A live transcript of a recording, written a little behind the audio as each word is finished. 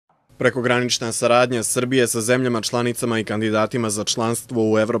Prekogranična saradnja Srbije sa zemljama članicama i kandidatima za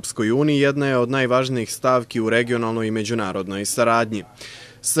članstvo u Evropskoj uniji jedna je od najvažnijih stavki u regionalnoj i međunarodnoj saradnji.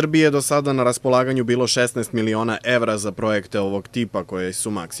 Srbiji je do sada na raspolaganju bilo 16 miliona evra za projekte ovog tipa koje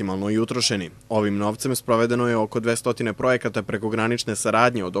su maksimalno i utrošeni. Ovim novcem sprovedeno je oko 200 projekata prekogranične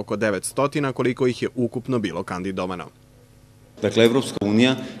saradnje od oko 900, koliko ih je ukupno bilo kandidovano. Dakle, Evropska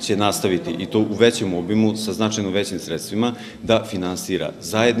unija će nastaviti, i to u većem obimu, sa značajno većim sredstvima, da finansira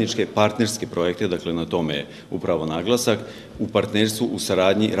zajedničke partnerske projekte, dakle na tome je upravo naglasak, u partnerstvu, u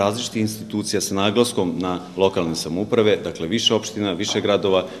saradnji različitih institucija sa naglaskom na lokalne samouprave, dakle više opština, više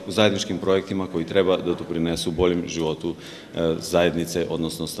gradova u zajedničkim projektima koji treba da doprinesu boljem životu zajednice,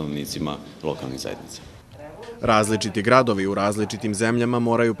 odnosno stanovnicima lokalnih zajednica. Različiti gradovi u različitim zemljama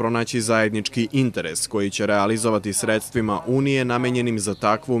moraju pronaći zajednički interes koji će realizovati sredstvima Unije namenjenim za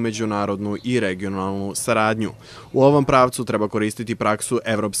takvu međunarodnu i regionalnu saradnju. U ovom pravcu treba koristiti praksu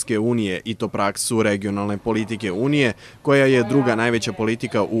Evropske unije i to praksu regionalne politike Unije, koja je druga najveća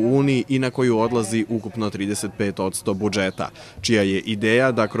politika u Uniji i na koju odlazi ukupno 35% budžeta, čija je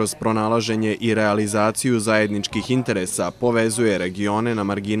ideja da kroz pronalaženje i realizaciju zajedničkih interesa povezuje regione na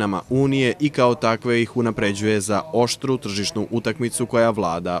marginama Unije i kao takve ih unapređuje za oštru tržišnu utakmicu koja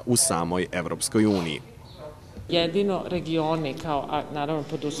vlada u samoj Evropskoj uniji. Jedino regioni, kao naravno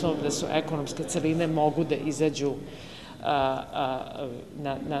pod uslovom da su ekonomske celine, mogu da izađu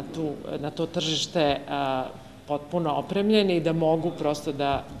na to tržište potpuno opremljeni i da mogu prosto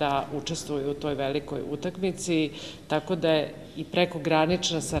da učestvuju u toj velikoj utakmici, tako da je i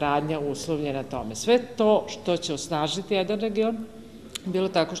prekogranična saradnja uslovljena tome. Sve to što će osnažiti jedan region, bilo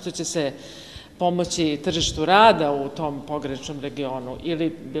tako što će se pomoći tržištu rada u tom pograničnom regionu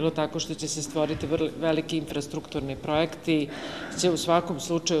ili bilo tako što će se stvoriti veliki infrastrukturni projekti, će u svakom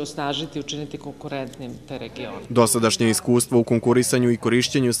slučaju osnažiti i učiniti konkurentnim te regione. Dosadašnje iskustvo u konkurisanju i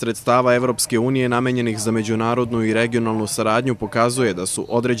korišćenju sredstava Evropske unije namenjenih za međunarodnu i regionalnu saradnju pokazuje da su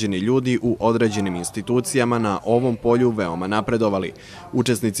određeni ljudi u određenim institucijama na ovom polju veoma napredovali.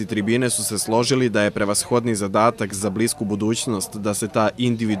 Učesnici tribine su se složili da je prevashodni zadatak za blisku budućnost da se ta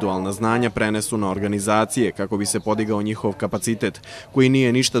individualna znanja prenesu na organizacije kako bi se podigao njihov kapacitet, koji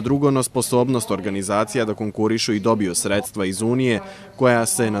nije ništa drugo no sposobnost organizacija da konkurišu i dobiju sredstva iz Unije, koja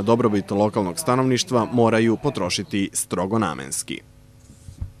se na dobrobit lokalnog stanovništva moraju potrošiti strogo namenski.